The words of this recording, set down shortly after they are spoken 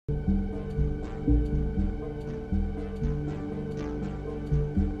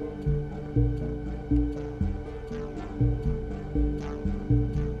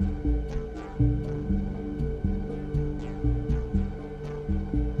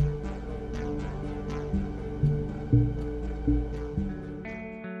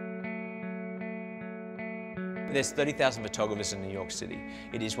There's 30,000 photographers in New York City.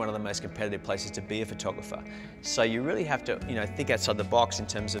 It is one of the most competitive places to be a photographer. So you really have to, think outside the box in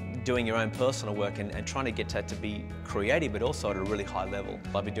terms of doing your own personal work and trying to get that to be creative, but also at a really high level.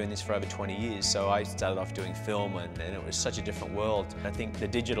 I've been doing this for over 20 years, so I started off doing film and it was such a different world. I think the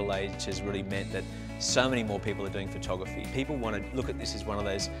digital age has really meant that so many more people are doing photography. People want to look at this as one of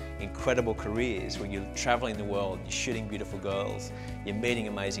those incredible careers where you're traveling the world, you're shooting beautiful girls, you're meeting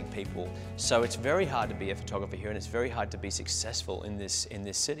amazing people. So it's very hard to be a photographer here, and it's very hard to be successful in this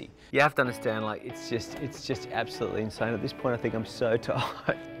city. You have to understand, like, it's just absolutely insane. At this point, I think I'm so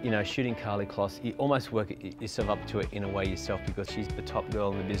tired. Shooting Karlie Kloss, you almost work yourself up to it in a way yourself, because she's the top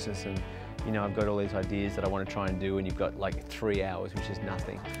girl in the business, and I've got all these ideas that I want to try and do, and you've got like 3 hours, which is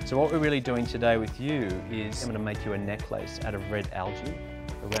nothing. So what we're really doing today with you is I'm going to make you a necklace out of red algae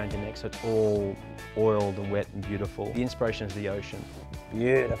around your neck, so it's all oiled and wet and beautiful. The inspiration is the ocean.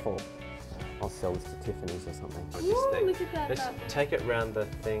 Beautiful. I'll sell this to Tiffany's or something. Ooh, look at that. Let's take it around the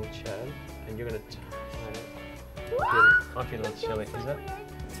thing, Chad, and you're going to tie it. I'm feeling a little chilly, is it?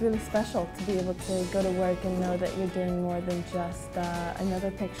 It's really special to be able to go to work and know that you're doing more than just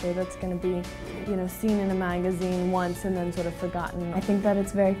another picture that's going to be, seen in a magazine once and then sort of forgotten. I think that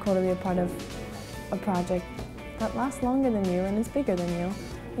it's very cool to be a part of a project that lasts longer than you and is bigger than you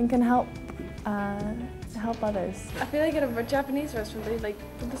and can help others. I feel like at a Japanese restaurant they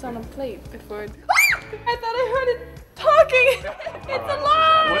put this on a plate before. I thought I heard it talking. It's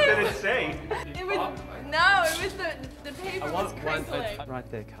alive. What did it say? It was it was the paper was crinkling.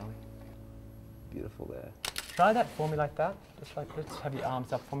 Right there, Karlie. Beautiful there. Try that for me like that. Just like, let's have your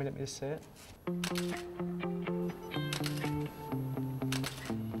arms up for me. Let me just see it.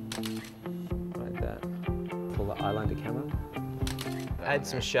 Like that. Pull the eye line to camera. Add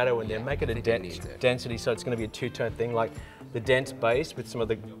some shadow in there. Make it a density, so it's going to be a two-tone thing. Like the dense base with some of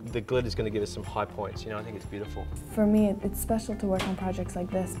the glitter is going to give us some high points. I think it's beautiful. For me, it's special to work on projects like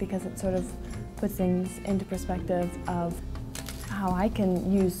this because it sort of puts things into perspective of how I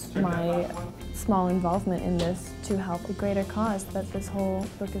can use my small involvement in this to help a greater cause that this whole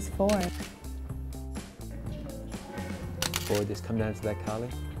book is for. Forward, just come down to that, Karlie.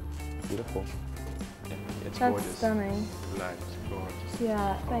 Beautiful. Yeah, it's That's gorgeous. Stunning. Gorgeous.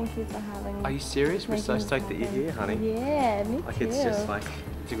 Yeah, thank you for having me. Are you serious? We're so stoked that you're here, honey. Yeah, me too. It's just like,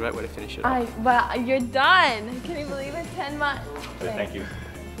 it's a great way to finish it off. Well, you're done. Can you believe it? 10 months. Thank you.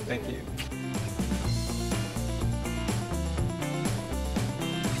 Thank you.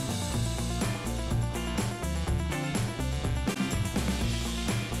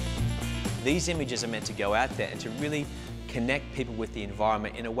 These images are meant to go out there and to really connect people with the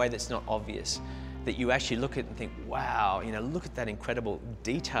environment in a way that's not obvious. That you actually look at it and think, wow, look at that incredible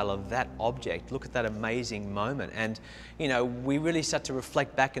detail of that object, look at that amazing moment. And, we really start to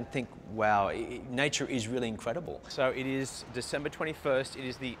reflect back and think, wow, nature is really incredible. So it is December 21st, it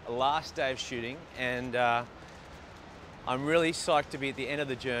is the last day of shooting, and I'm really psyched to be at the end of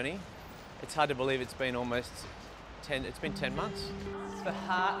the journey. It's hard to believe it's been almost 10 months. It's the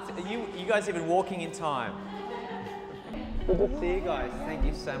heart. You guys have been walking in time. Good to see you guys. Thank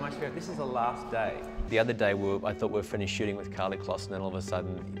you so much for it. This is the last day. The other day I thought we were finished shooting with Karlie Kloss, and then all of a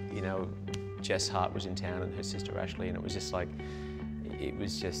sudden, Jess Hart was in town and her sister Ashley, and it was just like, it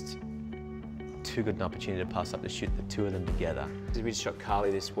was just too good an opportunity to pass up to shoot the two of them together. We just shot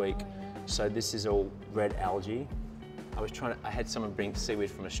Karlie this week, so this is all red algae. I had someone bring seaweed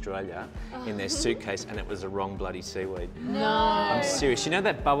from Australia in their suitcase, and it was the wrong bloody seaweed. No. I'm serious. You know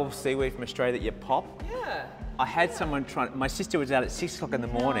that bubble seaweed from Australia that you pop? Yeah. I had someone my sister was out at 6 o'clock in the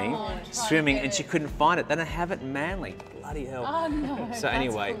morning swimming, and she couldn't find it. They don't have it in Manly. Bloody hell. Oh no. So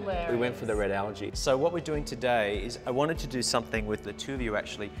anyway, we went for the red algae. So what we're doing today is I wanted to do something with the two of you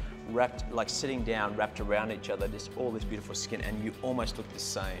actually wrapped, like sitting down, wrapped around each other, just all this beautiful skin, and you almost look the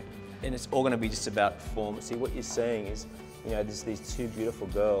same. And it's all going to be just about form. See, what you're seeing is, there's these two beautiful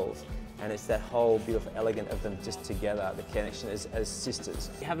girls, and it's that whole beautiful elegant of them just together, the connection as sisters.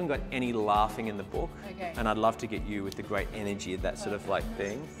 You haven't got any laughing in the book, and I'd love to get you with the great energy of that sort of like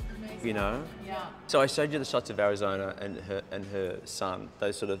thing, Yeah. So I showed you the shots of Arizona and her son,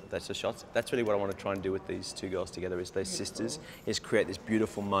 those sort of shots. That's really what I want to try and do with these two girls together, is those sisters, is create this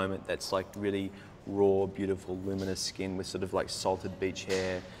beautiful moment that's like really raw, beautiful, luminous skin with sort of like salted beach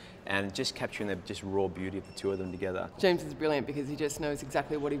hair. and just capturing the just raw beauty of the two of them together. James is brilliant because he just knows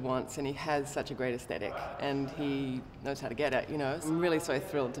exactly what he wants, and he has such a great aesthetic, and he knows how to get it, you know. I'm really so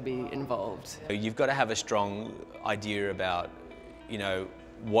thrilled to be involved. You've got to have a strong idea about, you know,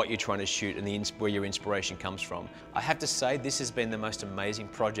 what you're trying to shoot and where your inspiration comes from. I have to say this has been the most amazing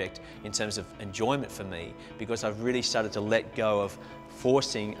project in terms of enjoyment for me, because I've really started to let go of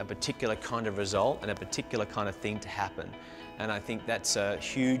forcing a particular kind of result and a particular kind of thing to happen. And I think that's a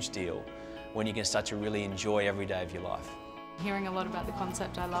huge deal when you can start to really enjoy every day of your life. Hearing a lot about the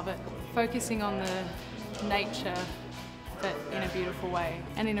concept, I love it. Focusing on the nature, but in a beautiful way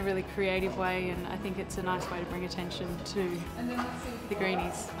and in a really creative way, and I think it's a nice way to bring attention to the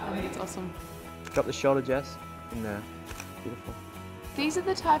greenies. I think it's awesome. Drop the shoulder, Jess, in there. Beautiful. These are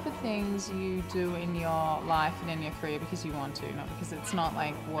the type of things you do in your life and in your career because you want to, not because it's not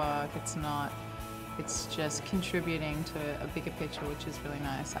like work, it's just contributing to a bigger picture, which is really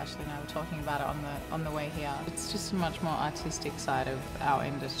nice. Ashley and I were talking about it on the way here. It's just a much more artistic side of our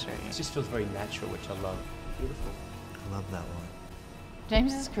industry. It just feels very natural, which I love. Beautiful. I love that one.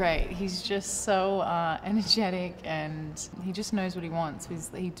 James is great. He's just so energetic, and he just knows what he wants.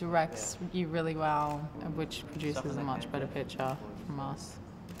 He directs you really well, which produces a much better picture from us.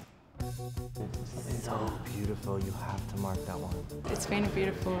 So beautiful, you have to mark that one. It's been a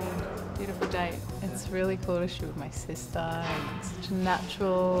beautiful, beautiful date. It's really cool to shoot with my sister, and it's such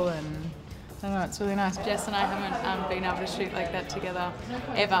natural, and I don't know, it's really nice. Jess and I haven't been able to shoot like that together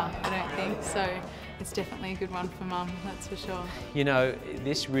ever, I don't think, so it's definitely a good one for Mum, that's for sure. You know,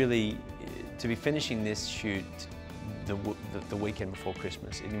 this really, to be finishing this shoot the weekend before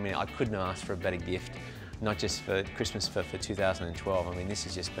Christmas, I mean, I couldn't ask for a better gift, not just for Christmas, for 2012. I mean, this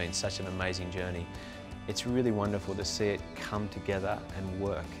has just been such an amazing journey. It's really wonderful to see it come together and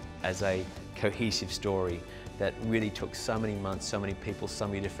work as a cohesive story that really took so many months, so many people, so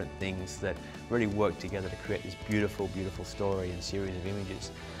many different things that really worked together to create this beautiful, beautiful story and series of images.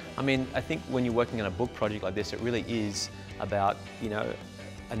 I mean, I think when you're working on a book project like this, it really is about, you know,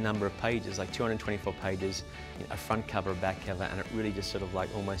 a number of pages, like 224 pages, you know, a front cover, a back cover, and it really just sort of like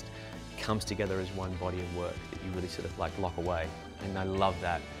almost comes together as one body of work that you really sort of like lock away. And I love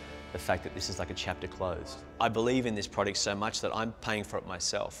that, the fact that this is like a chapter closed. I believe in this project so much that I'm paying for it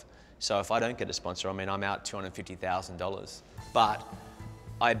myself. So if I don't get a sponsor, I mean, I'm out $250,000. But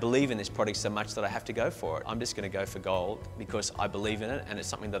I believe in this project so much that I have to go for it. I'm just going to go for gold because I believe in it, and it's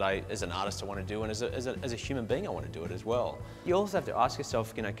something that I, as an artist, I want to do, and as a human being, I want to do it as well. You also have to ask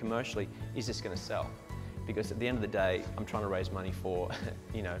yourself, you know, commercially, is this going to sell? Because at the end of the day, I'm trying to raise money for,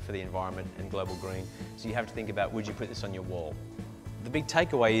 you know, for the environment and global green. So you have to think about, would you put this on your wall? The big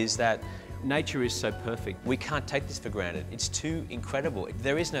takeaway is that nature is so perfect. We can't take this for granted. It's too incredible.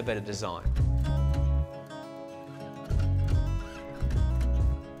 There is no better design.